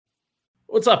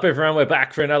What's up, everyone? We're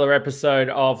back for another episode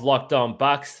of Locked On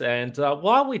Bucks. And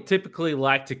while we typically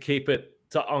like to keep it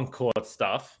to on-court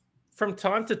stuff, from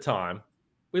time to time,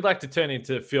 we like to turn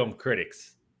into film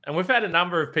critics. And we've had a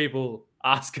number of people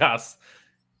ask us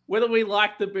whether we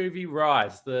like the movie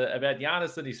Rise, about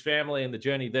Giannis and his family and the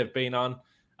journey they've been on.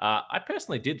 I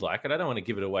personally did like it. I don't want to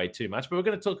give it away too much, but we're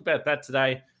going to talk about that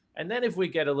today. And then if we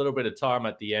get a little bit of time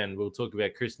at the end, we'll talk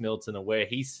about Chris Middleton and where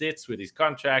he sits with his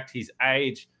contract, his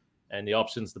age, and the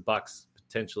options the Bucks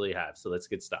potentially have. So let's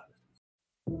get started.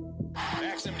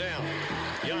 Backs him down.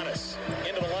 Giannis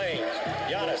into the lane.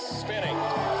 Giannis spinning.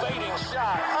 Fading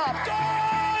shot. Up.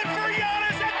 Good for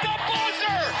Giannis at the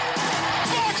buzzer.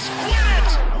 Bucks win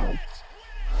it.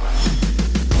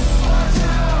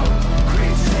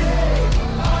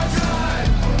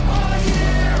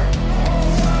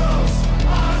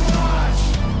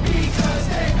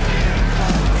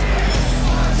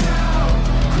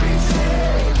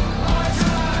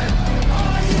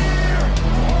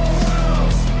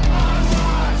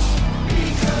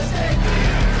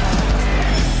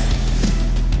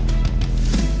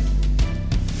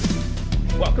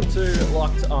 Welcome to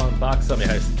Locked On Bucks. I'm your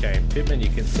host, Kane Pittman. You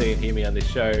can see and hear me on this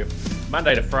show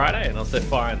Monday to Friday, and also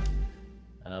find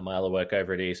my other work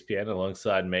over at ESPN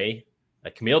alongside me,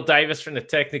 Camille Davis from the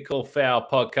Technical Foul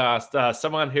podcast,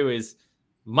 someone who is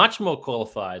much more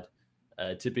qualified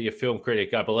to be a film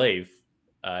critic, I believe,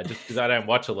 just because I don't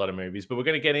watch a lot of movies. But we're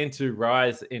going to get into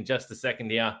Rise in just a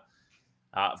second here.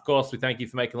 Of course, we thank you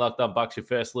for making Locked On Bucks your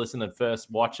first listen and first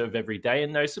watch of every day.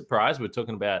 And no surprise, we're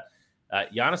talking about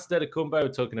Giannis Antetokounmpo. We're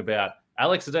talking about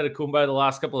Alex Antetokounmpo the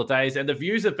last couple of days, and the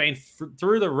views have been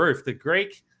through the roof. The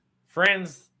Greek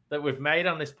friends that we've made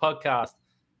on this podcast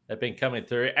have been coming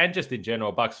through, and just in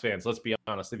general, Bucks fans. Let's be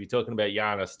honest, if you're talking about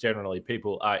Giannis, generally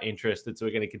people are interested, so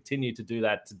we're going to continue to do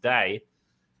that today.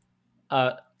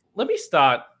 Let me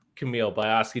start, Camille, by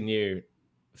asking you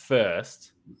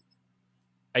first,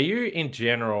 are you in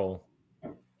general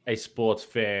a sports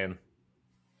fan,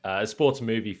 a sports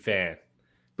movie fan?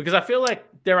 Because I feel like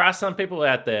there are some people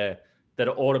out there that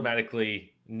are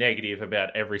automatically negative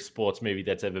about every sports movie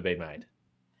that's ever been made.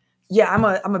 Yeah,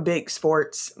 I'm a big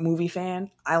sports movie fan.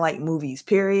 I like movies,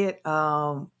 period.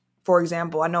 For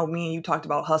example, I know me and you talked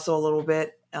about Hustle a little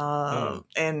bit,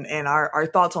 and our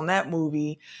thoughts on that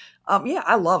movie. Yeah,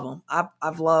 I love them.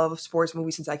 I've loved sports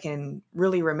movies since I can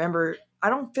really remember.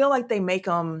 I don't feel like they make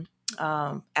them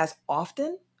as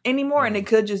often anymore, and it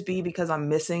could just be because I'm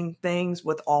missing things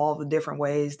with all the different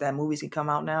ways that movies can come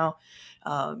out now.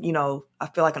 I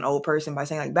feel like an old person by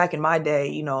saying, like, back in my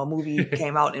day, a movie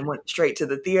came out and went straight to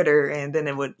the theater, and then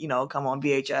it would, come on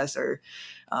VHS or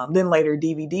then later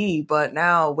DVD. But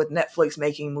now with Netflix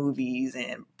making movies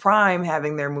and Prime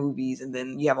having their movies, and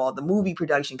then you have all the movie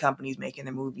production companies making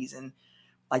their movies, and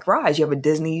like Rise, you have a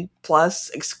Disney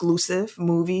Plus exclusive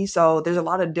movie. So there's a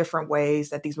lot of different ways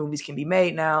that these movies can be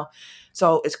made now.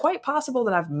 So it's quite possible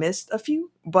that I've missed a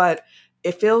few, but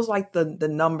it feels like the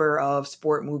number of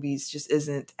sport movies just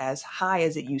isn't as high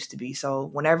as it used to be. So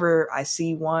whenever I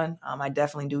see one, I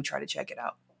definitely do try to check it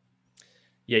out.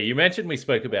 Yeah, you mentioned we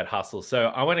spoke about Hustle. So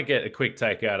I want to get a quick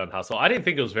take out on Hustle. I didn't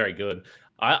think it was very good.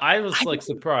 I was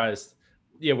surprised.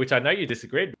 Yeah, which I know you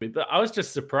disagreed with, but I was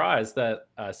just surprised that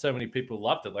so many people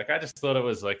loved it. Like, I just thought it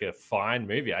was like a fine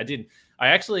movie. I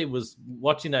actually was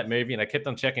watching that movie and I kept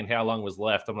on checking how long was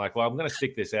left. I'm like, well, I'm going to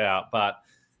stick this out, but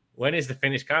when is the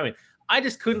finish coming? I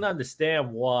just couldn't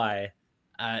understand why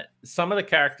some of the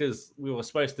characters we were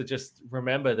supposed to just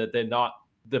remember that they're not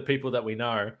the people that we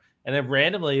know. And then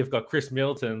randomly you've got Chris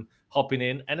Middleton hopping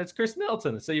in, and it's Chris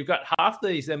Middleton. So you've got half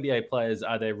these NBA players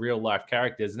are their real life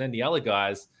characters, and then the other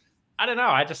guys, I don't know.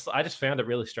 I just found it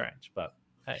really strange, but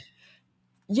hey.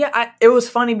 Yeah, it was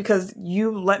funny because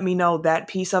you let me know that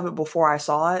piece of it before I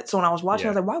saw it. So when I was watching, I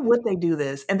was like, why would they do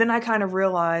this? And then I kind of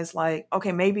realized, like,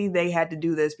 okay, maybe they had to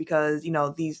do this because,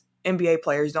 these NBA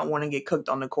players don't want to get cooked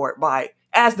on the court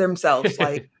as themselves.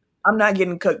 Like, I'm not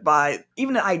getting cooked by,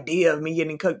 even the idea of me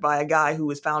getting cooked by a guy who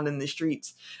was found in the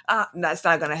streets. That's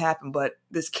not going to happen. But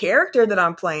this character that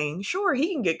I'm playing, sure,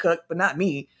 he can get cooked, but not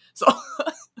me. So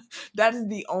that is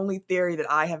the only theory that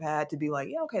I have had to be like,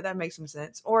 yeah, okay, that makes some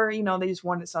sense. Or, they just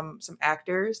wanted some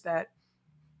actors that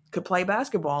could play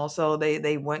basketball. So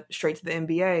they went straight to the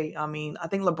NBA. I mean, I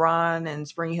think LeBron and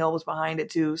Spring Hill was behind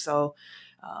it too. So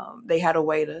they had a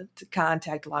way to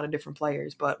contact a lot of different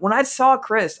players. But when I saw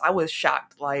Chris, I was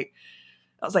shocked. Like,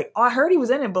 I was like, oh, I heard he was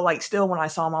in it. But like, still when I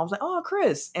saw him, I was like, oh,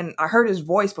 Chris. And I heard his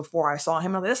voice before I saw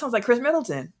him. I was like, that sounds like Chris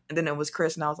Middleton. And then it was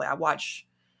Chris. And I was like, I watch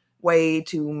way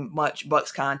too much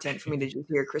Bucks content for me to just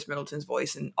hear Chris Middleton's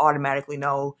voice and automatically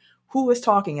know who is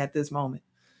talking at this moment.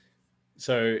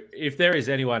 So if there is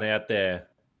anyone out there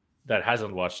that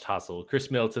hasn't watched Hustle, Chris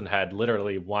Middleton had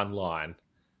literally one line.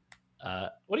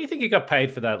 What do you think he got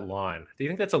paid for that line? Do you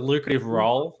think that's a lucrative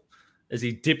role as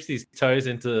he dips his toes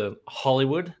into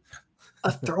Hollywood?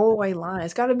 A throwaway line.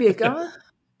 It's got to be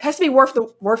has to be worth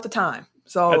the time.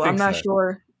 So I'm not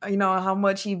sure, how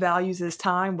much he values his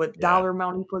time, what dollar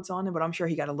amount he puts on it, but I'm sure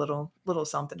he got a little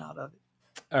something out of it.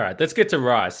 All right, let's get to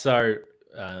Rise. So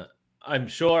I'm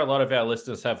sure a lot of our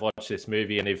listeners have watched this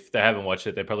movie, and if they haven't watched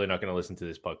it, they're probably not going to listen to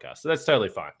this podcast. So that's totally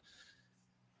fine.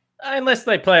 Unless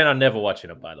they plan on never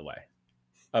watching it, by the way.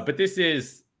 But this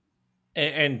is,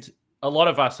 and a lot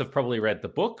of us have probably read the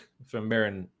book from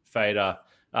Mirin Fader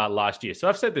last year. So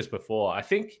I've said this before. I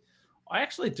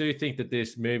actually do think that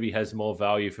this movie has more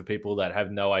value for people that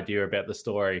have no idea about the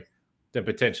story than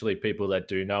potentially people that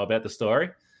do know about the story.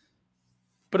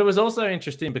 But it was also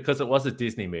interesting because it was a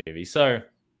Disney movie. So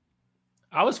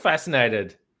I was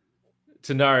fascinated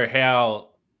to know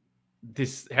how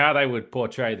they would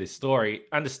portray this story,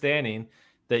 understanding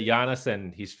that Giannis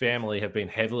and his family have been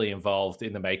heavily involved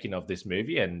in the making of this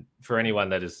movie. And for anyone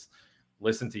that has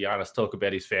listened to Giannis talk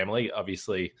about his family,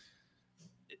 obviously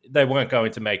they weren't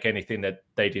going to make anything that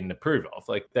they didn't approve of.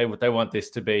 Like they want this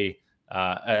to be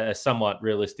a somewhat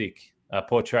realistic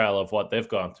portrayal of what they've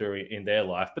gone through in their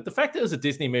life. But the fact that it was a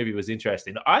Disney movie was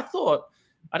interesting. I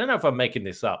don't know if I'm making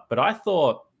this up, but I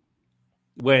thought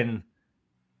when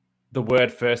the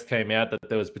word first came out that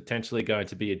there was potentially going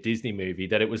to be a Disney movie,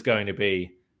 that it was going to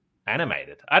be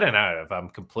animated. I don't know if I'm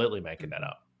completely making that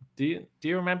up. Do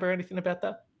you remember anything about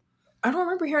that? I don't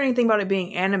remember hearing anything about it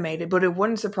being animated, but it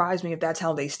wouldn't surprise me if that's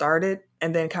how they started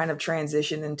and then kind of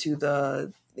transitioned into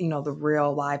the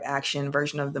real live action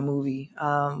version of the movie.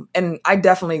 And I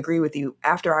definitely agree with you.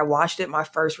 After I watched it, my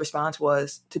first response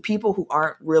was, to people who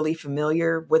aren't really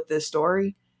familiar with this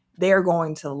story, they are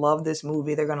going to love this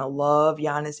movie. They're going to love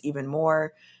Giannis even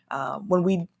more. When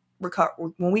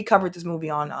we covered this movie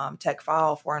on Tech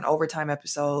File for an overtime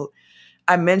episode,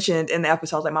 I mentioned in the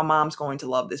episode, like, my mom's going to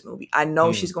love this movie. I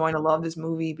know she's going to love this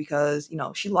movie because,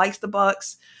 she likes the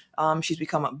Bucks. She's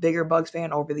become a bigger Bucks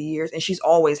fan over the years, and she's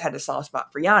always had a soft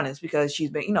spot for Giannis because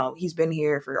she's been, he's been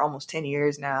here for almost 10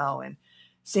 years now, and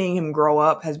seeing him grow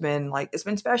up has been it's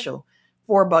been special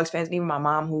for Bucks fans. And even my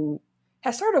mom, who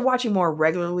has started watching more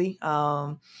regularly,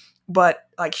 but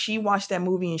she watched that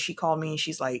movie and she called me and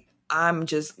she's like, I'm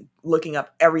just looking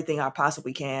up everything I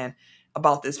possibly can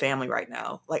about this family right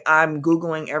now. I'm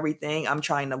Googling everything. I'm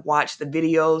trying to watch the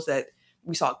videos that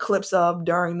we saw clips of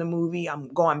during the movie.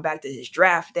 I'm going back to his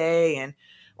draft day. And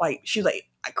she's like,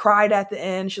 I cried at the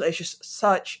end. She's like, it's just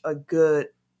such a good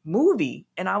movie.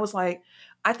 And I was like,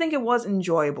 I think it was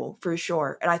enjoyable for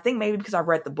sure. And I think maybe because I've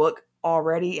read the book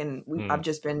already and I've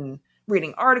just been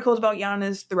reading articles about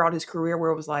Giannis throughout his career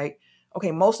where it was like,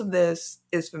 okay, most of this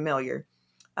is familiar.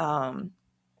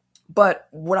 But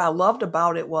what I loved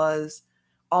about it was,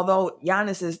 although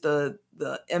Giannis is the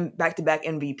back-to-back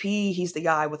MVP, he's the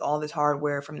guy with all this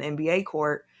hardware from the NBA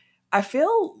court, I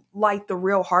feel like the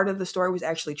real heart of the story was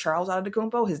actually Charles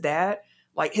Antetokounmpo, his dad.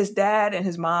 His dad and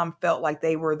his mom felt like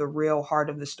they were the real heart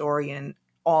of the story and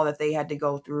all that they had to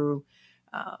go through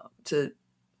to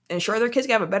ensure their kids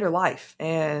could have a better life.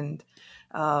 And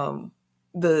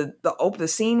the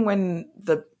scene when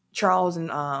the Charles and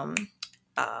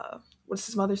what's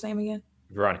his mother's name again?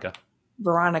 Veronica.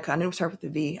 I knew it was her with the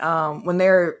V. When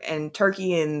they're in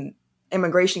Turkey and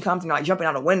immigration comes and jumping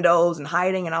out of windows and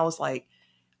hiding, and I was like,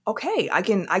 okay, I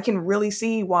can really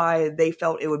see why they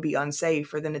felt it would be unsafe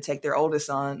for them to take their oldest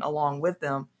son along with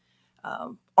them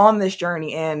on this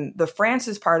journey. And the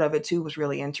Francis part of it too was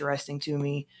really interesting to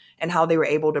me, and how they were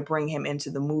able to bring him into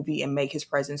the movie and make his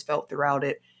presence felt throughout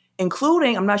it,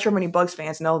 including, I'm not sure many Bucks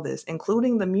fans know this,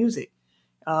 including the music.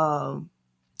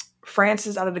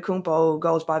 Francis Antetokounmpo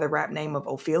goes by the rap name of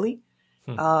Ophieli.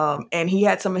 And he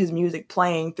had some of his music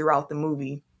playing throughout the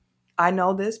movie. I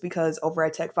know this because over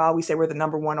at Tech File, we say we're the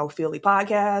number one Ophieli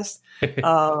podcast.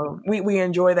 We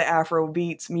enjoy the Afro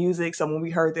beats music. So when we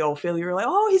heard the Ophieli, we were like,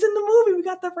 oh, he's in the movie. We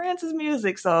got the Francis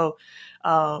music. So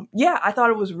I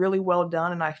thought it was really well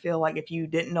done. And I feel like if you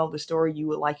didn't know the story, you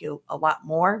would like it a lot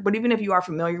more. But even if you are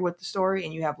familiar with the story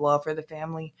and you have love for the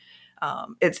family,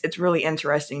 it's really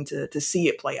interesting to see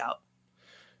it play out.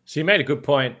 So you made a good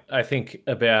point, I think,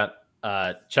 about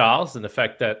Charles and the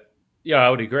fact that, I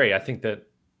would agree. I think that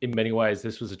in many ways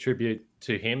this was a tribute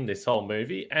to him, this whole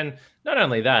movie. And not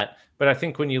only that, but I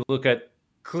think when you look at,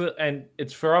 and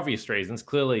it's for obvious reasons,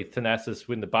 clearly Thanasis,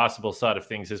 when the basketball side of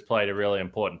things, has played a really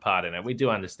important part in it. We do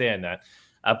understand that.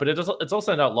 But it's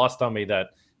also not lost on me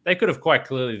that they could have quite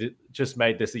clearly just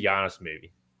made this a Giannis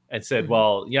movie and said,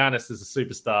 well, Giannis is a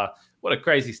superstar. what a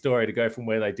crazy story to go from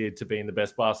where they did to being the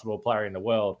best basketball player in the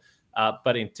world.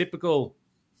 But in typical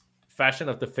fashion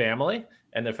of the family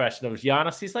and the fashion of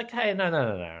Giannis, he's like, hey, no.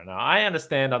 I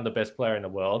understand I'm the best player in the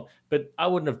world, but I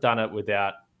wouldn't have done it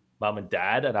without mum and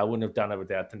dad, and I wouldn't have done it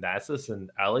without Thanasis and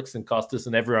Alex and Costas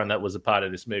and everyone that was a part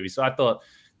of this movie. So I thought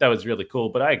that was really cool.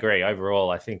 But I agree.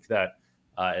 Overall, I think that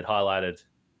it highlighted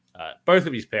both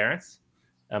of his parents,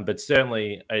 but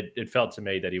certainly it felt to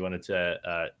me that he wanted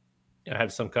to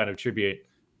have some kind of tribute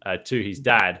to his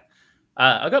dad.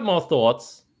 I got more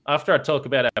thoughts after I talk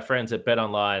about our friends at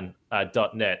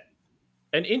betonline.net.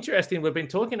 And interesting, we've been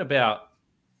talking about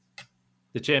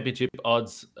the championship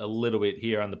odds a little bit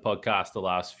here on the podcast the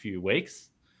last few weeks.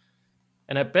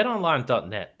 And at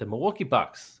betonline.net, the Milwaukee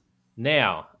Bucks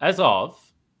now, as of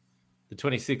the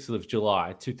 26th of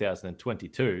July,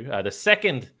 2022, are the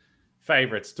second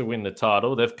favorites to win the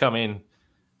title. They've come in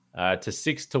to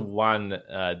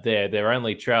 6-1 there. They're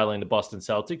only trailing the Boston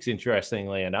Celtics,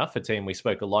 interestingly enough, a team we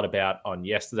spoke a lot about on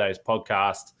yesterday's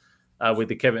podcast with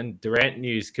the Kevin Durant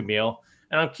news, Camille.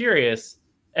 And I'm curious,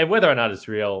 and whether or not it's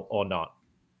real or not,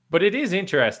 but it is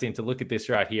interesting to look at this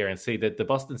right here and see that the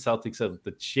Boston Celtics are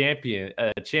the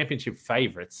championship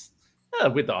favorites,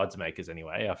 with the odds makers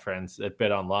anyway, our friends at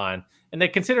BetOnline, and they're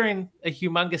considering a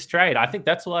humongous trade. I think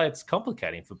that's why it's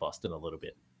complicating for Boston a little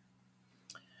bit.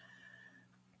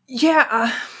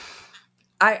 Yeah,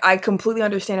 I completely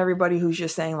understand everybody who's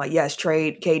just saying, like, yes,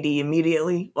 trade KD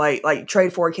immediately, like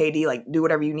trade for KD, like do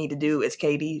whatever you need to do. It's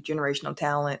KD, generational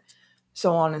talent,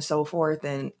 so on and so forth.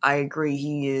 And I agree,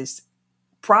 he is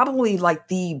probably like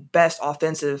the best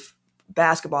offensive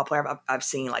basketball player I've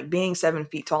seen. Like being 7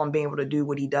 feet tall and being able to do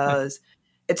what he does,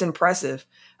 it's impressive.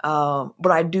 But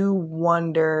I do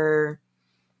wonder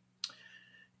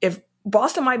if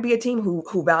Boston might be a team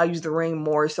who values the ring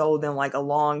more so than like a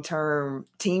long-term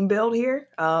team build here.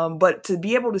 But to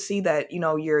be able to see that,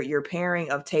 your pairing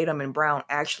of Tatum and Brown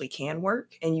actually can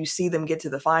work, and you see them get to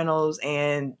the finals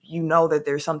and you know that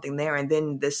there's something there. And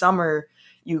then this summer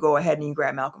you go ahead and you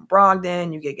grab Malcolm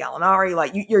Brogdon, you get Gallinari,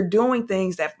 like you're doing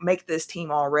things that make this team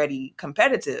already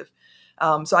competitive.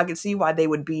 So I could see why they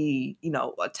would be,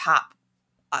 a top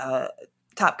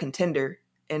contender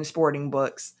in sporting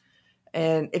books.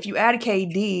 And if you add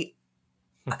KD,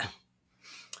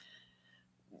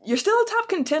 you're still a top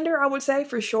contender, I would say,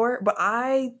 for sure. But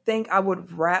I think I would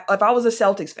if I was a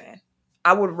Celtics fan,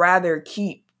 I would rather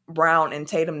keep Brown and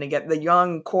Tatum together, the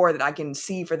young core that I can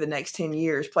see for the next 10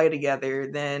 years play together,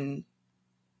 than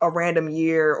a random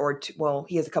year or two. Well,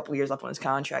 he has a couple of years left on his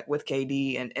contract with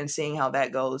KD and seeing how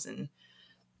that goes. And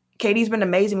KD's been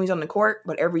amazing when he's on the court,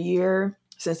 but every year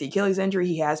since the Achilles injury,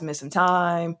 he has missed some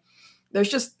time. There's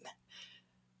just...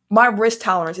 my risk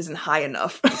tolerance isn't high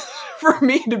enough for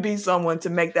me to be someone to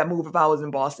make that move if I was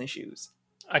in Boston shoes.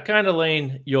 I kind of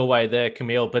lean your way there,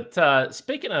 Camille. But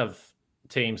speaking of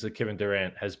teams that Kevin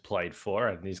Durant has played for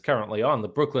and he's currently on, the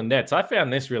Brooklyn Nets, I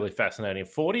found this really fascinating.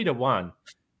 40-1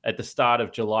 at the start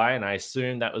of July, and I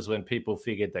assume that was when people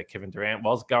figured that Kevin Durant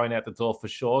was going out the door for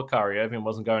sure. Kyrie Irving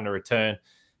wasn't going to return.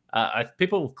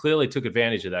 People clearly took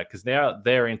advantage of that because now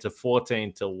they're into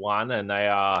 14-1, and they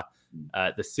are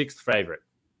the sixth favorite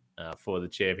for the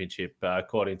championship,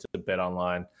 according to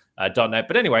betonline.net.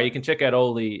 But anyway, you can check out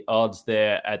all the odds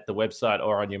there at the website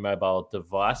or on your mobile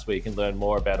device, where you can learn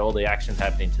more about all the action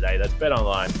happening today. That's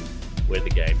BetOnline, where the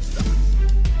game starts.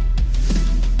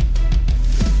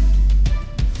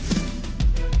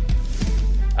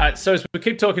 So as we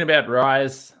keep talking about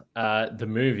Rise, the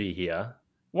movie here,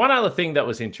 one other thing that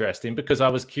was interesting, because I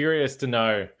was curious to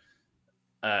know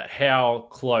how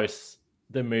close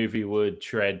the movie would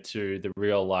tread to the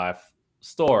real life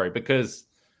story, because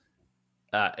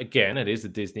again, it is a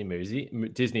Disney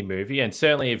movie, and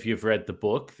certainly if you've read the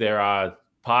book, there are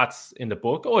parts in the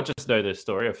book, or just know the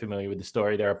story or familiar with the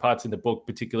story, there are parts in the book,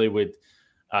 particularly with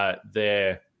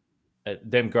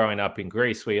them growing up in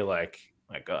Greece, where you're like,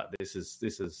 my God, this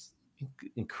is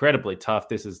incredibly tough.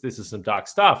 This is some dark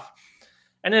stuff.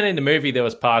 And then in the movie, there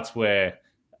was parts where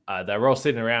they were all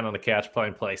sitting around on the couch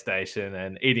playing PlayStation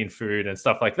and eating food and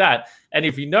stuff like that. And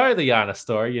if you know the Giannis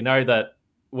story, you know that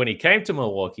when he came to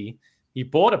Milwaukee, he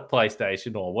bought a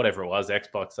PlayStation or whatever it was,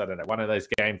 Xbox, I don't know, one of those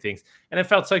game things, and it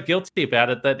felt so guilty about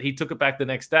it that he took it back the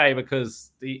next day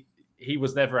because he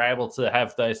was never able to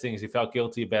have those things. He felt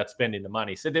guilty about spending the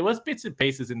money. So there was bits and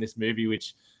pieces in this movie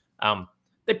which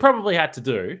they probably had to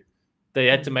do. They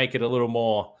had to make it a little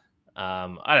more...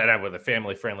 I don't know whether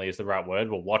family friendly is the right word,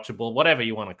 or watchable, whatever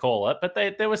you want to call it. But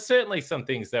there were certainly some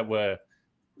things that were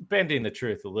bending the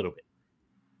truth a little bit.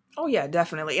 Oh yeah,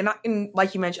 definitely. And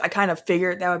like you mentioned, I kind of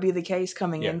figured that would be the case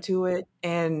coming into it.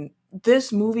 And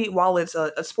this movie, while it's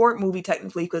a sport movie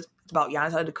technically, because it's about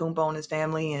Giannis Antetokounmpo and his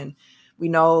family, and we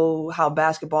know how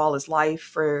basketball is life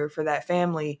for that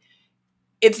family,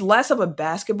 it's less of a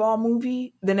basketball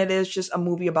movie than it is just a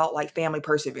movie about like family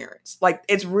perseverance. Like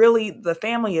it's really, the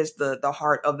family is the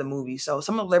heart of the movie. So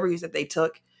some of the liberties that they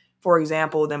took, for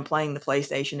example, them playing the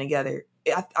PlayStation together,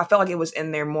 I felt like it was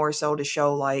in there more so to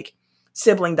show like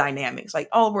sibling dynamics. Like,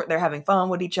 oh, they're having fun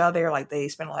with each other. Like they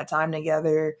spend a lot of time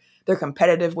together. They're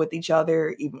competitive with each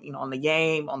other, even, on the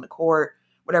game, on the court,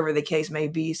 whatever the case may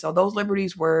be. So those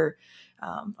liberties were,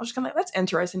 I was just kind of like, that's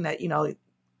interesting that,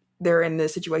 they're in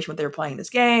this situation where they're playing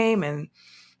this game. And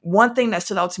one thing that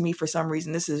stood out to me for some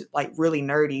reason, this is like really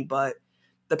nerdy, but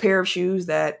the pair of shoes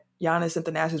that Giannis and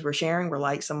Thanasis were sharing were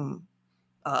like some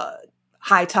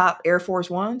high top Air Force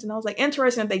Ones. And I was like,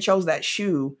 interesting that they chose that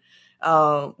shoe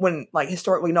when like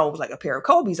historically, no, it was like a pair of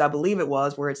Kobe's, I believe it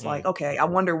was, where it's like, okay, I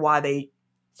wonder why they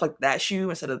selected that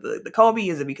shoe instead of the Kobe.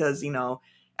 Is it because,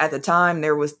 at the time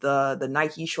there was the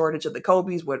Nike shortage of the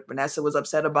Kobe's, what Vanessa was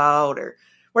upset about, or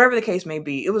whatever the case may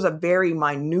be. It was a very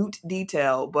minute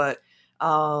detail, but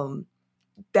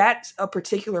that's a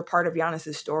particular part of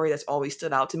Giannis's story that's always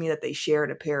stood out to me, that they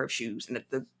shared a pair of shoes,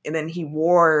 and then he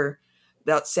wore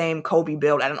that same Kobe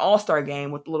build at an All-Star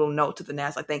game with a little note to the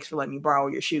Nats, like, thanks for letting me borrow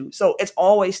your shoes. So it's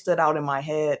always stood out in my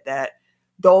head that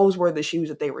those were the shoes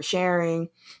that they were sharing.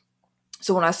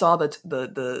 So when I saw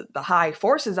the high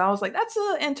forces, I was like, that's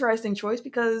an interesting choice,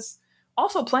 because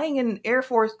also playing in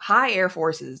high Air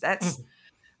Forces, that's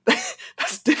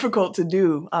that's difficult to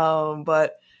do.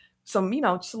 But some,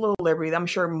 just a little liberty. I'm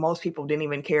sure most people didn't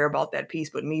even care about that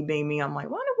piece, but me being me, I'm like,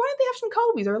 why didn't they have some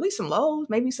Kobe's, or at least some lows,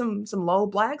 maybe some low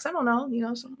blacks? I don't know,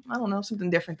 I don't know,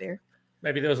 something different there.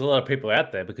 Maybe there was a lot of people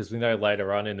out there, because we know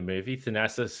later on in the movie,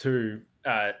 Thanasis, who,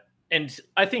 and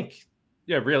I think,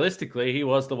 realistically, he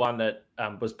was the one that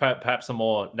was perhaps a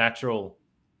more natural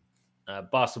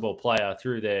basketball player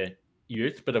through their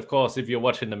youth. But of course, if you're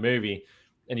watching the movie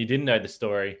and you didn't know the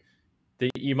story,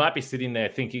 you might be sitting there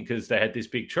thinking, because they had this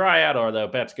big tryout, or they're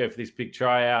about to go for this big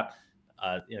tryout,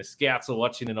 scouts are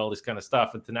watching and all this kind of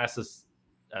stuff, and Thanasis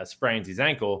sprains his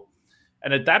ankle.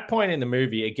 And at that point in the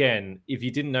movie, again, if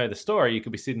you didn't know the story, you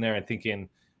could be sitting there and thinking,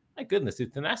 my goodness,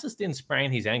 if Thanasis didn't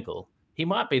sprain his ankle, he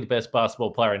might be the best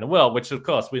basketball player in the world, which of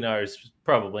course we know is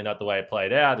probably not the way it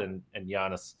played out. And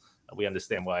Giannis, we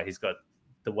understand why he's got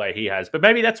the way he has, but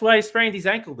maybe that's why he sprained his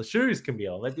ankle. The shoes,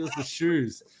 Camille. Maybe it was the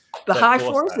shoes. The high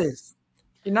forces.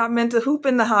 You're not meant to hoop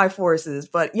in the high forces.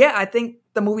 But yeah, I think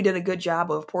the movie did a good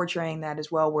job of portraying that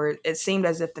as well, where it seemed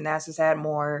as if Thanasis had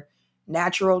more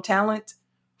natural talent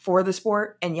for the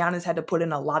sport, and Giannis had to put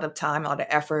in a lot of time, a lot of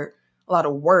effort, a lot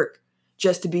of work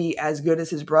just to be as good as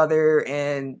his brother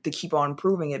and to keep on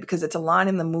improving it. Because it's a line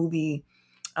in the movie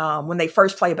when they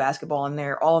first play basketball, and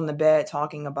they're all in the bed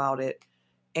talking about it.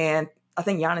 And I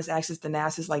think Giannis asks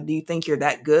Thanasis, like, do you think you're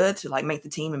that good to like make the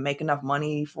team and make enough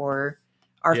money for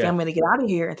our family to get out of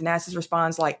here? And Thanasis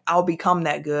responds like, I'll become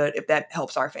that good if that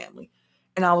helps our family.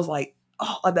 And I was like,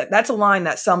 oh, that's a line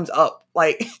that sums up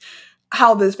like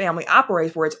how this family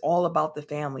operates, where it's all about the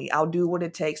family. I'll do what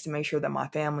it takes to make sure that my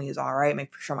family is all right,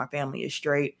 make sure my family is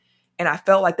straight. And I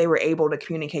felt like they were able to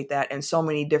communicate that in so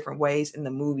many different ways in the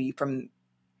movie, from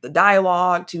the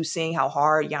dialogue to seeing how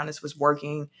hard Giannis was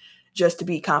working just to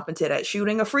be competent at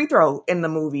shooting a free throw in the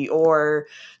movie, or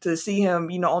to see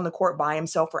him, on the court by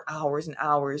himself for hours and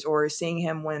hours, or seeing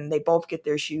him when they both get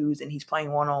their shoes and he's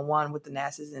playing one-on-one with the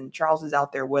Nasses and Charles is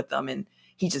out there with them, and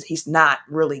he's not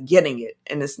really getting it.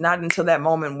 And it's not until that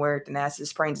moment where Thanasis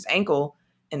sprains his ankle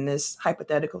in this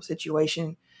hypothetical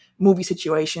movie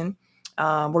situation,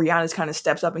 where Giannis kind of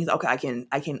steps up and he's like, okay,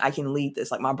 I can lead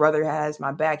this. Like, my brother has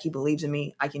my back. He believes in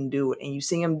me. I can do it. And you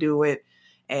see him do it,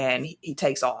 and he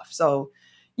takes off. So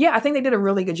yeah, I think they did a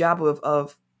really good job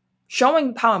of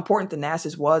showing how important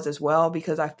Thanasis was as well,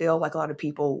 because I feel like a lot of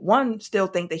people, one, still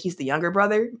think that he's the younger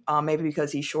brother, maybe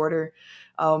because he's shorter,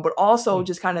 but also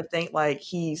just kind of think like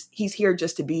he's here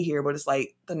just to be here. But it's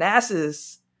like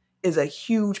Thanasis is a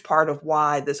huge part of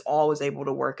why this all was able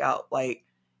to work out. Like,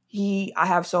 I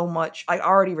have so much, I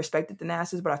already respected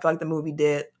Thanasis, but I feel like the movie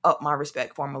did up my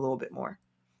respect for him a little bit more.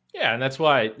 Yeah, and that's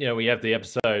why, we have the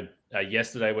episode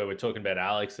yesterday where we're talking about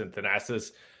Alex and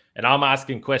Thanasis, and I'm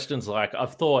asking questions like,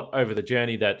 I've thought over the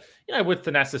journey that, with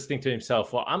Thanasis think to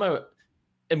himself, well,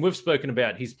 and we've spoken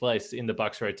about his place in the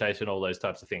Bucks rotation, all those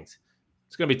types of things.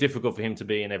 It's going to be difficult for him to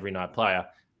be an every night player.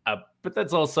 But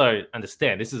that's also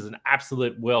understand, this is an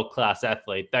absolute world-class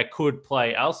athlete that could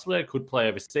play elsewhere, could play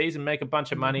overseas and make a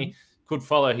bunch of money, could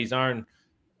follow his own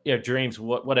dreams,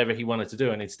 whatever he wanted to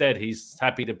do. And instead, he's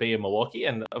happy to be in Milwaukee.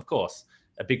 And of course,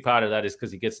 a big part of that is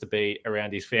because he gets to be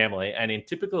around his family. And in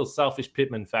typical selfish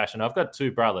Pittman fashion, I've got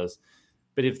 2 brothers,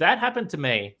 but if that happened to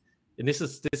me, and this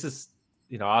is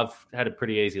I've had a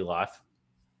pretty easy life,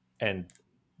 and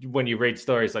when you read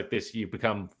stories like this, you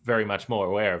become very much more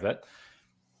aware of it.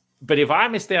 But if I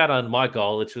missed out on my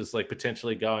goal, which was like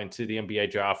potentially going to the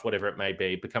NBA draft, whatever it may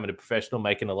be, becoming a professional,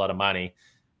 making a lot of money,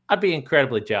 I'd be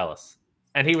incredibly jealous.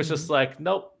 And he was just like,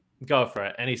 nope, go for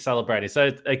it. And he's celebrating.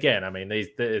 So again, I mean,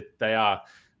 they are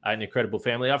an incredible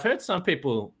family. I've heard some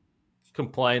people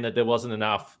complain that there wasn't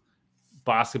enough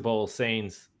basketball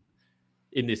scenes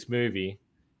in this movie.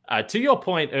 To your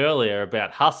point earlier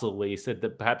about hustle, where you said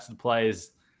that perhaps the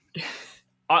players...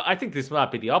 I think this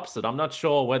might be the opposite. I'm not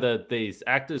sure whether these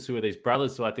actors who are these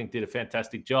brothers who I think did a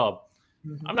fantastic job,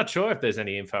 I'm not sure if there's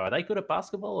any info. Are they good at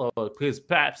basketball? Or because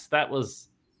perhaps that was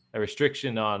a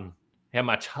restriction on how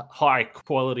much high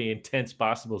quality, intense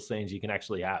basketball scenes you can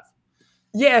actually have.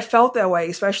 Yeah, it felt that way,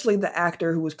 especially the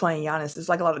actor who was playing Giannis. There's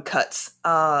like a lot of cuts,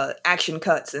 action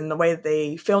cuts, and the way that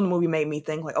they filmed the movie made me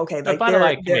think like, okay, like by the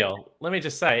way, Camille, let me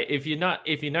just say, if you're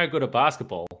no good at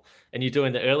basketball and you're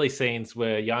doing the early scenes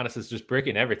where Giannis is just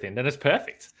bricking everything, then it's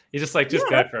perfect. You're just like, go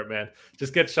for it, man.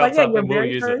 Just get shots up and we'll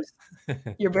use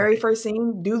it. Your very first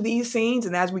scene, do these scenes,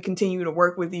 and as we continue to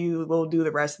work with you, we'll do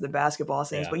the rest of the basketball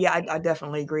scenes. But yeah, I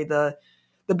definitely agree. The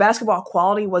basketball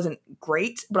quality wasn't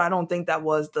great, but I don't think that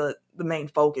was the main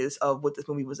focus of what this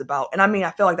movie was about. And I mean,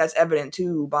 I feel like that's evident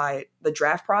too by the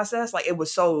draft process. Like, it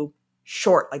was so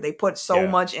short. Like, they put so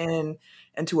much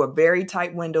into a very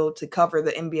tight window to cover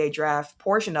the NBA draft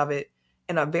portion of it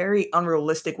in a very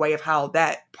unrealistic way of how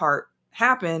that part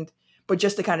happened, but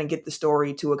just to kind of get the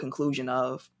story to a conclusion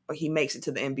of he makes it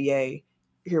to the NBA.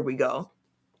 Here we go.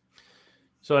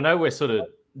 So I know we're sort of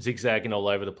zigzagging all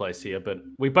over the place here, but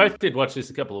we both did watch this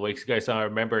a couple of weeks ago, so I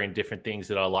remember in different things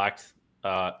that I liked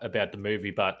about the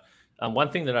movie. But one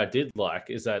thing that I did like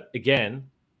is that, again,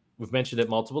 we've mentioned it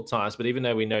multiple times, but even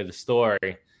though we know the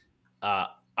story,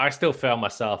 I still found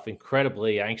myself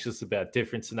incredibly anxious about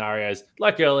different scenarios,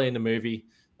 like early in the movie,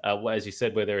 as you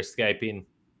said, where they're escaping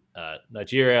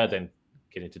Nigeria, then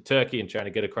getting to Turkey and trying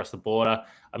to get across the border.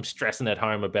 I'm stressing at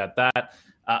home about that.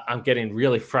 I'm getting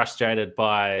really frustrated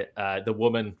by the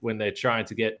woman when they're trying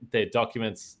to get their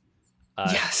documents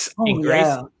in Greece.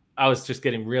 Yeah. I was just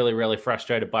getting really, really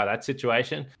frustrated by that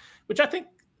situation, which I think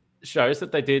shows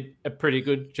that they did a pretty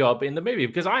good job in the movie,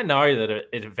 because I know that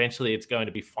eventually it's going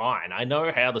to be fine. I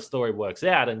know how the story works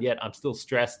out, and yet I'm still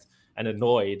stressed and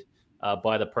annoyed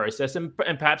by the process. And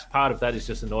perhaps part of that is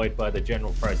just annoyed by the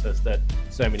general process that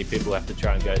so many people have to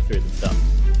try and go through themselves.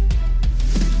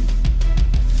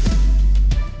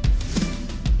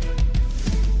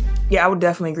 Yeah, I would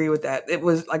definitely agree with that. It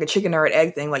was like a chicken or an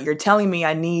egg thing. Like, you're telling me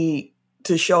I need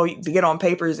to show you, to get on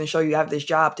papers and show you I have this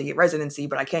job to get residency,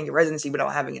 but I can't get residency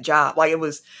without having a job. Like, it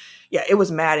was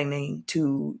maddening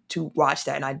to watch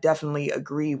that. And I definitely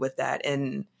agree with that.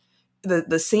 And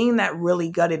the scene that really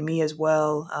gutted me as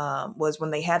well was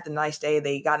when they had the nice day,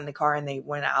 they got in the car and they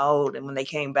went out. And when they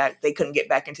came back, they couldn't get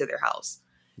back into their house.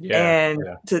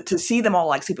 To see them all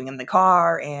like sleeping in the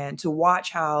car, and to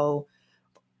watch how,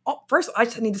 first, I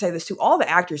just need to say this too. All the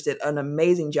actors did an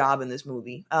amazing job in this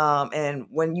movie. And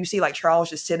when you see like Charles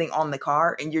just sitting on the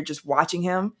car and you're just watching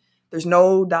him, there's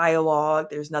no dialogue,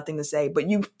 there's nothing to say, but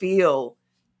you feel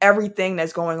everything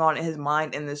that's going on in his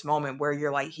mind in this moment, where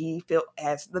you're like,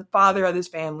 as the father of this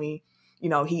family,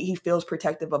 he feels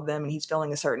protective of them, and he's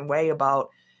feeling a certain way about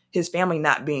his family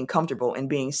not being comfortable and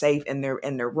being safe in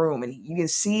their room. And you can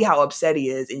see how upset he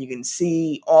is, and you can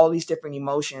see all these different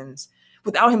emotions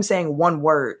without him saying one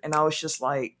word. And I was just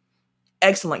like,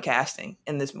 excellent casting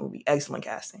in this movie. Excellent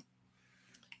casting.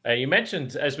 You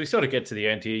mentioned, as we sort of get to the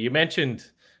end here, you mentioned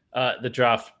the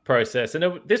draft process.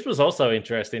 And this was also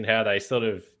interesting how they sort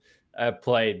of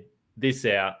played this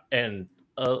out. And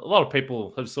a lot of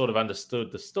people have sort of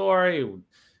understood the story.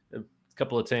 A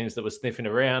couple of teams that were sniffing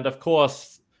around. Of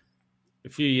course, a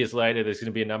few years later, there's going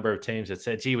to be a number of teams that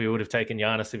said, gee, we would have taken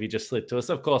Giannis if he just slid to us.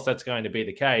 Of course, that's going to be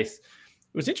the case.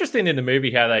 It was interesting in the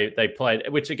movie how they played,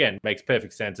 which again makes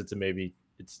perfect sense. It's a movie.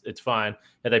 It's fine.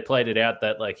 And they played it out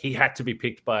that like he had to be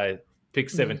picked by pick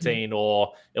 17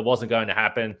 or it wasn't going to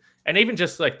happen. And even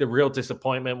just like the real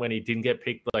disappointment when he didn't get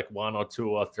picked like 1 or 2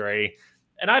 or 3.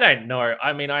 And I don't know.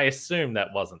 I mean, I assume that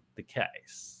wasn't the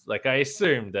case. Like, I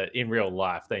assumed that in real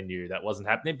life they knew that wasn't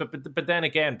happening. But then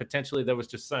again, potentially there was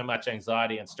just so much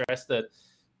anxiety and stress that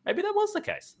maybe that was the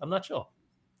case. I'm not sure.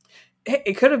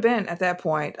 It could have been at that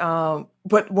point.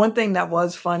 But one thing that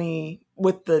was funny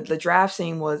with the draft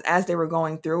scene was, as they were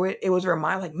going through it, it was a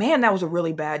reminder, like, man, that was a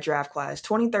really bad draft class.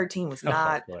 2013 was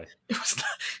not, it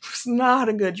was it's not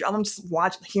a good job. I'm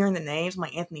just hearing the names. I'm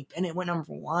like, Anthony Bennett went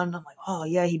number 1. I'm like, oh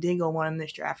yeah, he did go 1 in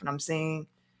this draft. And I'm seeing,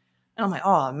 and I'm like,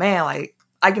 oh man, like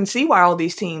I can see why all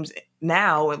these teams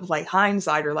now, with like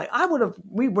hindsight, are like,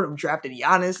 we would have drafted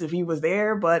Giannis if he was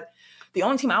there. But the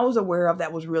only team I was aware of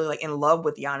that was really like in love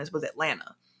with Giannis was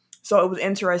Atlanta. So it was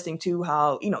interesting too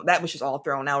how, that was just all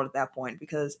thrown out at that point,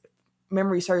 because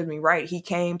memory serves me right, he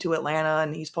came to Atlanta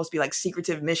and he's supposed to be like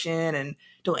secretive mission and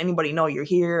don't let anybody know you're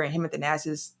here. And him and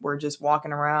Thanasis were just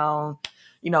walking around,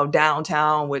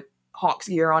 downtown with Hawks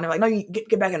gear on. They're like, no, you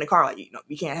get back in the car. Like,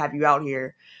 we can't have you out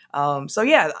here. So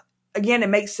yeah, again, it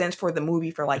makes sense for the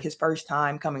movie, for like his first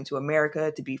time coming to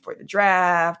America, to be for the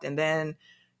draft, and then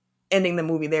ending the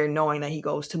movie there knowing that he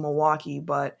goes to Milwaukee.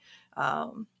 But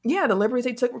yeah, the liberties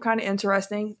they took were kind of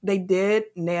interesting. They did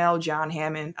nail John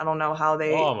Hammond. I don't know how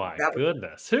they... Oh my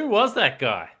goodness. Who was that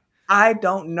guy? I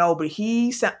don't know, but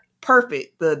he sounded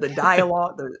perfect. The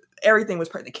dialogue, everything was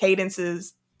perfect. The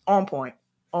cadences, on point.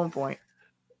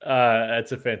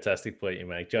 That's a fantastic point you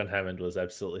make. John Hammond was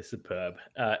absolutely superb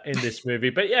in this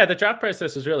movie. But yeah, the draft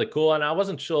process was really cool. And I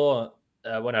wasn't sure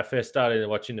when I first started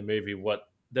watching the movie what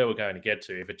they were going to get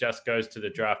to, if it just goes to the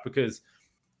draft, because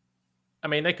I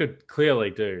mean, they could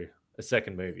clearly do a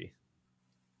second movie.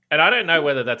 And I don't know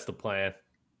whether that's the plan,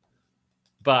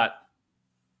 but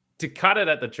to cut it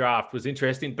at the draft was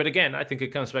interesting. But again, I think it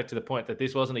comes back to the point that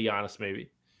this wasn't a Giannis movie.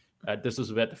 This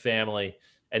was about the family.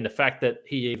 And the fact that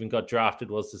he even got drafted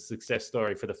was a success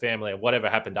story for the family. And whatever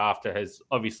happened after has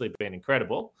obviously been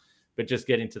incredible. But just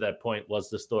getting to that point was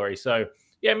the story. So,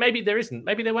 yeah, maybe there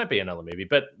won't be another movie.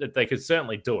 But they could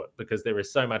certainly do it, because there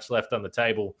is so much left on the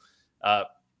table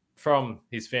from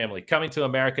his family. Coming to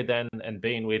America then and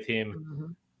being with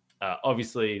him.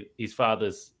 Obviously, his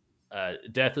father's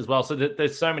death as well. So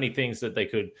there's so many things that they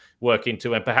could work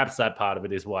into. And perhaps that part of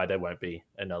it is why there won't be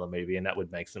another movie. And that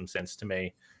would make some sense to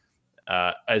me.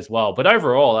 As well. But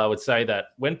overall, I would say that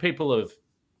when people have,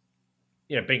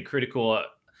 been critical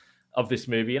of this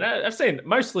movie, and I've seen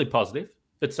mostly positive,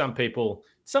 but some people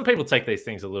take these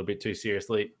things a little bit too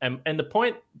seriously. And the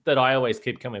point that I always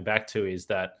keep coming back to is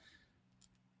that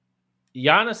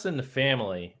Giannis and the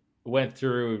family went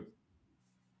through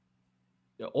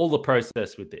all the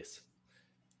process with this.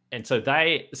 And so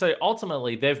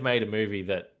ultimately they've made a movie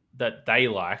that they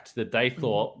liked, that they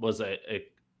thought was a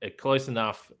close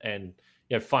enough and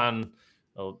fun,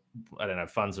 or I don't know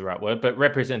if fun's the right word, but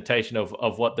representation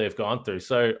of what they've gone through.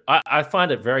 So I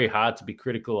find it very hard to be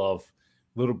critical of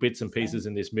little bits and pieces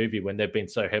in this movie when they've been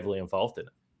so heavily involved in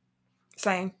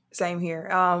it. Same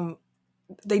here.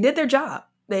 They did their job.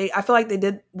 I feel like they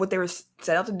did what they were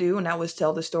set out to do, and that was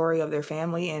tell the story of their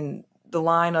family. And the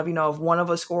line of, if one of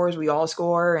us scores, we all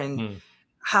score, and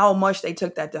how much they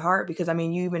took that to heart. Because I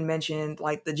mean, you even mentioned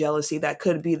like the jealousy that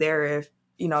could be there if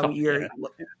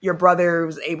your brother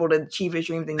was able to achieve his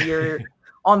dreams and you're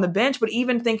on the bench. But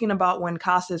even thinking about when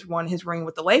Costas won his ring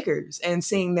with the Lakers and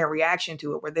seeing their reaction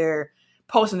to it, where they're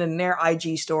posting in their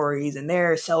IG stories and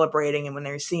they're celebrating, and when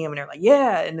they see him and they're like,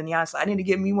 yeah. And then Giannis, I need to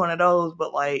get me one of those,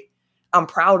 but like, I'm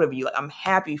proud of you. Like, I'm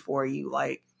happy for you.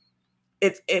 Like,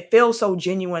 it feels so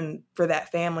genuine for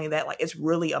that family that like, it's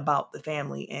really about the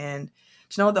family. And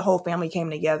to know the whole family came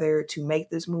together to make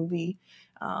this movie,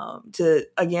 to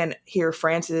again hear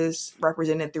Francis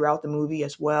represented throughout the movie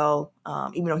as well,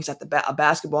 even though he's not a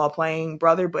basketball playing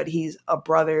brother, but he's a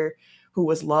brother who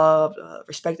was loved,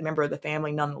 respected member of the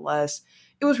family nonetheless.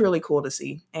 It was really cool to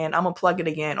see. And I'm gonna plug it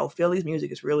again. Philly's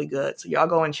music is really good, so y'all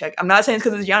go and check. I'm not saying it's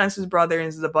because it's Giannis's brother and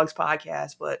this is a Bucks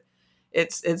podcast, but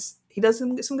it's he does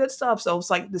some good stuff. So it's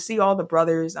like to see all the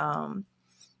brothers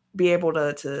be able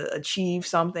to achieve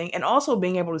something, and also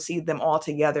being able to see them all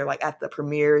together, like at the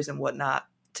premieres and whatnot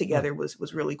together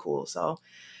was really cool. So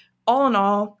all in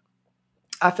all,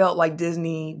 I felt like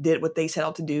Disney did what they set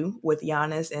out to do with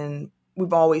Giannis, and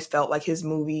we've always felt like his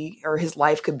movie or his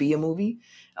life could be a movie.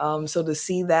 So to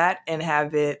see that and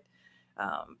have it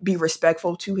be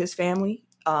respectful to his family,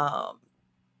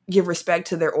 give respect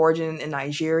to their origin in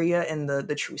Nigeria and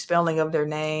the true spelling of their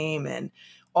name and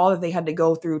all that they had to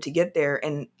go through to get there.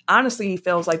 And honestly, it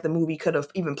feels like the movie could have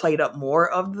even played up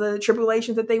more of the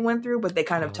tribulations that they went through, but they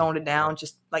kind of toned it down.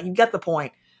 Just like, you get the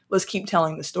point. Let's keep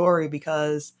telling the story,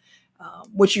 because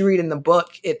what you read in the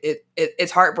book,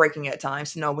 it's heartbreaking at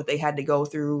times to know what they had to go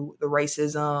through, the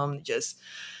racism, just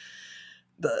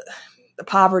the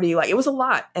poverty. Like, it was a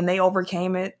lot, and they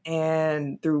overcame it.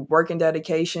 And through work and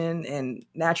dedication and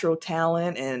natural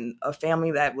talent and a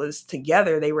family that was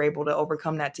together, they were able to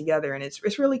overcome that together. And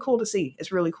it's really cool to see.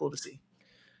 It's really cool to see.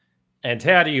 And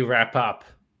how do you wrap up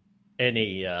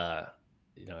any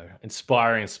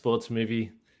inspiring sports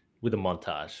movie with a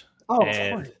montage? Oh, of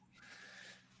course.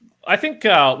 I think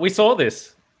we saw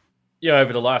this,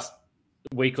 over the last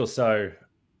week or so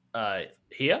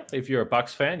here. If you're a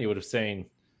Bucks fan, you would have seen,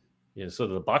 sort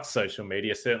of the Bucks social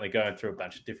media certainly going through a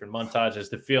bunch of different montages,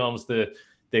 the films, the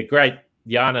great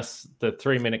Giannis, the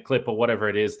 3-minute clip or whatever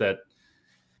it is that,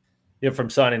 from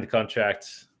signing the contract,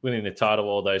 winning the title,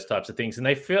 all those types of things. And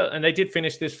they did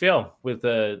finish this film with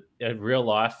a real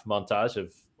life montage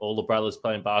of all the brothers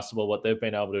playing basketball, what they've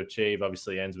been able to achieve.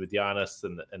 Obviously ends with Giannis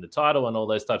and the title and all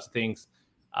those types of things.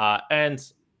 And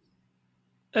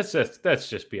let's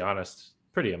just be honest,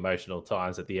 pretty emotional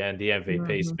times at the end. The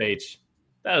MVP speech,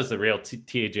 that was the real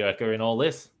tearjerker in all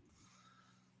this.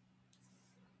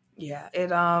 Yeah,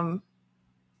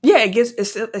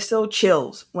 it still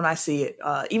chills when I see it.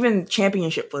 Even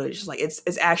championship footage, like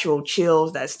it's actual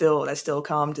chills that still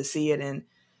come to see it. And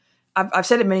I've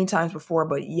said it many times before,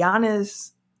 but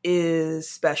Giannis is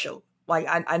special. Like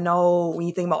I know when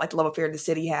you think about like the love affair the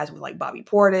city has with like Bobby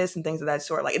Portis and things of that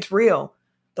sort, like it's real.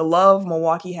 The love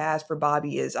Milwaukee has for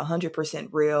Bobby is 100%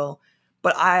 real.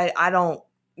 But I don't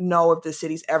know if the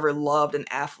city's ever loved an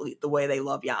athlete the way they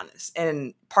love Giannis.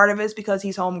 And part of it's because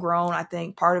he's homegrown. I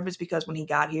think part of it's because when he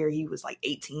got here, he was like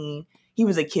 18. He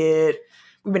was a kid.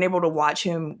 We've been able to watch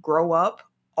him grow up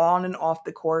on and off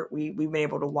the court. We've been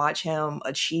able to watch him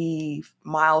achieve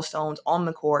milestones on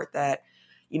the court that,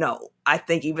 I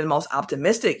think even the most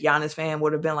optimistic Giannis fan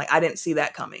would have been like, I didn't see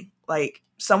that coming. Like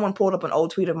someone pulled up an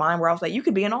old tweet of mine where I was like, you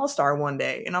could be an all-star one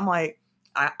day. And I'm like,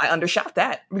 I undershot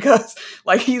that because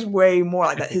like he's way more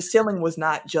like that. His ceiling was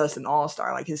not just an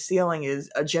all-star. Like his ceiling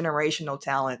is a generational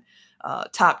talent,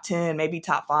 top 10, maybe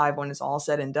top 5 when it's all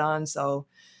said and done. So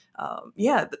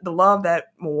the love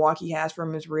that Milwaukee has for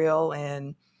him is real.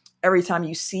 And every time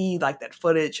you see like that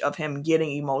footage of him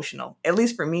getting emotional, at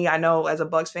least for me, I know as a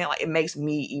Bucks fan, like it makes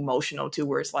me emotional too,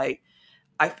 where it's like,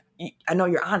 I know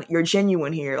you're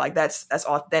genuine here. Like that's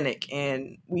authentic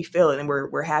and we feel it. And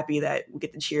we're happy that we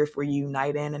get to cheer for you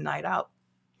night in and night out.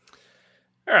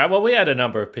 All right. Well, we had a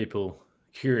number of people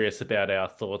curious about our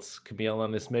thoughts, Camille,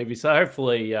 on this movie. So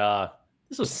hopefully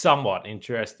this was somewhat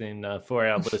interesting for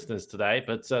our listeners today.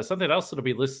 But something else that'll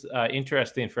be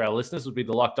interesting for our listeners would be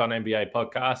the Locked On NBA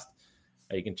podcast.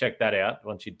 You can check that out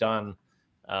once you're done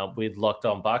with Locked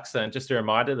On Bucks. And just a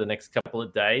reminder, the next couple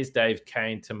of days, Dave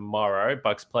Kane tomorrow,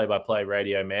 Bucks play-by-play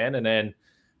radio man. And then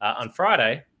on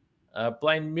Friday,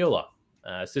 Blaine Mueller,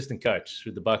 assistant coach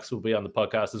with the Bucks, will be on the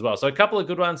podcast as well. So a couple of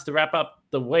good ones to wrap up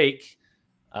the week.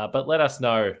 But let us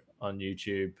know on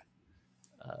YouTube,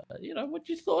 what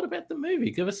you thought about the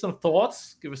movie. Give us some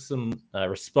thoughts. Give us some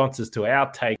responses to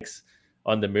our takes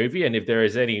on the movie. And if there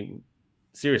is any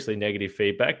seriously negative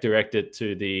feedback, direct it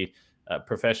to the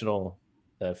professional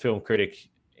film critic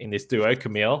in this duo,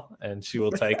 Camille, and she will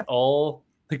take all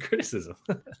the criticism.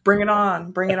 Bring it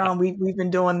on. We've been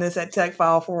doing this at Tech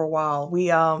File for a while. We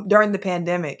during the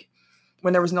pandemic,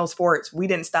 when there was no sports, we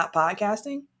didn't stop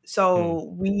podcasting.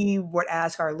 So we would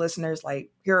ask our listeners,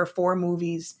 like, here are 4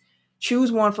 movies.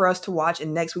 Choose one for us to watch.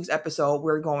 In next week's episode,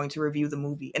 we're going to review the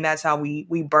movie. And that's how we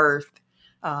birthed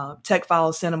Tech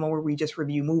File Cinema, where we just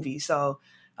review movies. So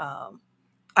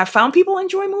I found people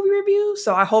enjoy movie reviews,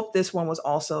 so I hope this one was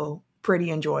also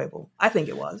pretty enjoyable. I think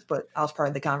it was, but I was part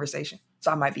of the conversation,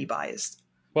 so I might be biased.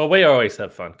 Well, we always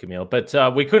have fun, Camille, but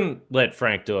we couldn't let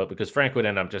Frank do it because Frank would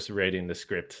end up just reading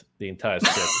the entire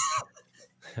script.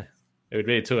 It would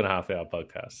be a 2.5-hour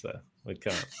podcast, so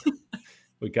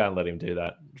we can't let him do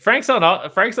that. Frank's on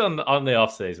the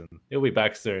off season. He'll be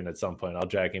back soon at some point. I'll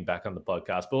drag him back on the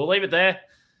podcast, but we'll leave it there.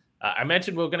 I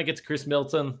mentioned we were going to get to Chris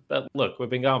Middleton, but look, we've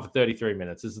been going for 33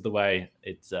 minutes. This is the way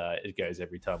it goes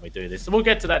every time we do this. So we'll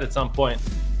get to that at some point.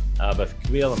 But for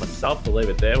Camille and myself, we'll leave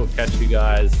it there. We'll catch you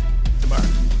guys tomorrow.